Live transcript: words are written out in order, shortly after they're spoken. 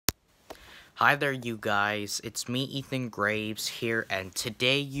Hi there, you guys. It's me, Ethan Graves here, and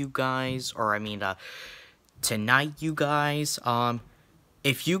today, you guys, tonight, you guys,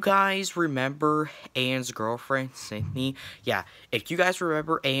 if you guys remember Aden's girlfriend, Sydney, yeah, if you guys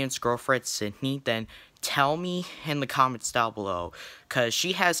remember Aden's girlfriend, Sydney, then tell me in the comments down below, because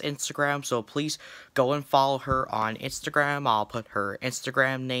she has Instagram, so please go and follow her on Instagram. I'll put her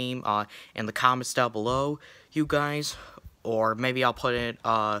Instagram name in the comments down below, you guys, or maybe I'll put it,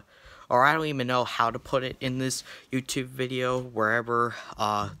 or I don't even know how to put it in this YouTube video, wherever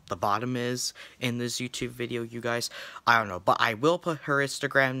the bottom is in this YouTube video, you guys. I don't know, but I will put her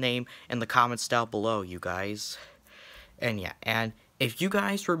Instagram name in the comments down below, you guys. And yeah, and if you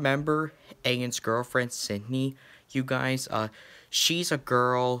guys remember Aden's girlfriend, Sydney, you guys, she's a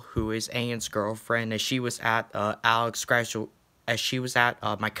girl who is Aden's girlfriend, and she was at my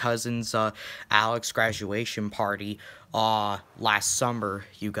cousin's Alex graduation party last summer,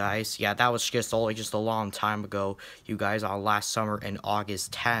 you guys. Yeah, that was just a long time ago, you guys, last summer in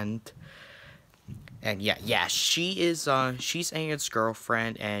August 10th. And yeah, she's Aden's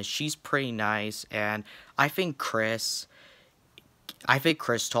girlfriend, and she's pretty nice. And I think Chris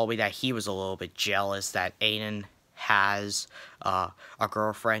told me that he was a little bit jealous that Aden has a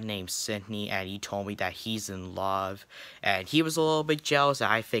girlfriend named Sydney, and he told me that he's in love, and he was a little bit jealous,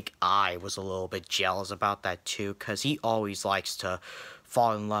 and I think I was a little bit jealous about that too, because he always likes to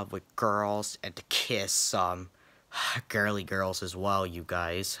fall in love with girls and to kiss girly girls as well, you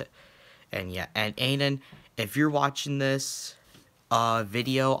guys. And yeah, and Aden, if you're watching this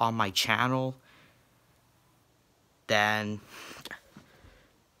video on my channel, then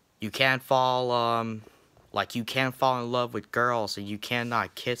you can't fall you can't fall in love with girls, and you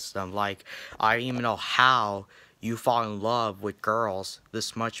cannot kiss them. Like, I don't even know how you fall in love with girls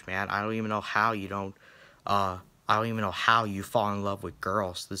this much, man. I don't even know how you don't, I don't even know how you fall in love with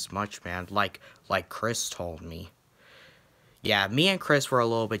girls this much, man. Like Chris told me. Yeah, me and Chris were a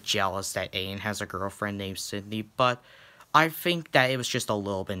little bit jealous that Aden has a girlfriend named Sydney, but I think that it was just a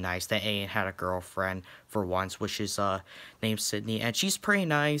little bit nice that Aden had a girlfriend for once, which is named Sydney, and she's pretty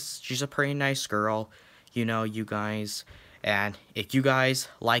nice. She's a pretty nice girl, you know, you guys. And if you guys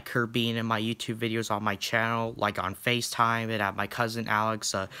like her being in my YouTube videos on my channel, like on FaceTime and at my cousin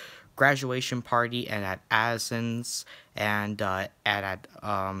Alex graduation party, and at Aden's, and well,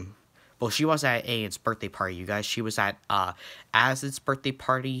 she was at Aden's birthday party, you guys. She was at Aden's birthday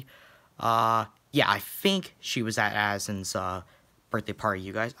party. Yeah, I think she was at Aden's birthday party,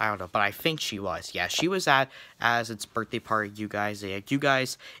 you guys. I don't know, but I think she was. Yeah, she was at Aden's birthday party, you guys. If you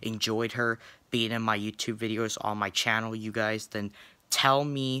guys enjoyed her being in my YouTube videos on my channel, you guys, then tell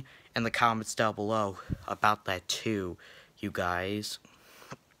me in the comments down below about that too, you guys.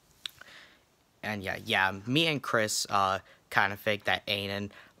 And yeah, me and Chris kind of think that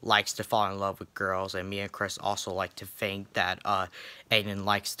Aden likes to fall in love with girls, and me and Chris also like to think that Aden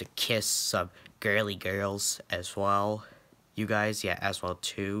likes to kiss some girly girls as well, you guys. Yeah, as well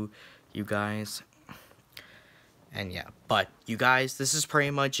too, you guys. And yeah, but you guys, this is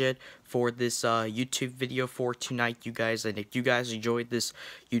pretty much it for this YouTube video for tonight, you guys. And if you guys enjoyed this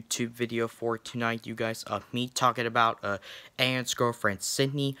YouTube video for tonight, you guys, me talking about Aden's girlfriend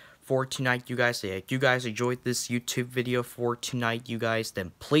Sydney for tonight, you guys. If you guys enjoyed this YouTube video for tonight, you guys,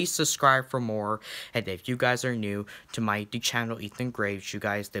 then please subscribe for more. And if you guys are new to my YouTube channel, Ethan Graves, you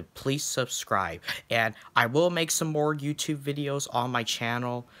guys, then please subscribe. And I will make some more YouTube videos on my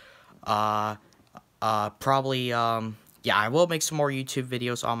channel. Probably, yeah, I will make some more YouTube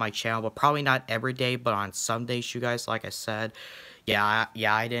videos on my channel, but probably not every day, but on some days, you guys, like I said. Yeah,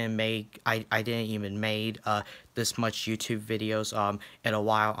 I didn't even made this much YouTube videos in a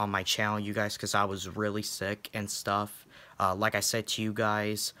while on my channel, you guys, because I was really sick and stuff. Like I said to you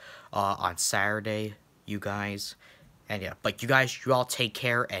guys on Saturday, you guys. And yeah, but you guys, you all take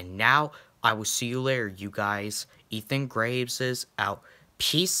care, and now I will see you later, you guys. Ethan Graves is out.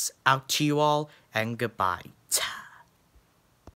 Peace out to you all, and goodbye.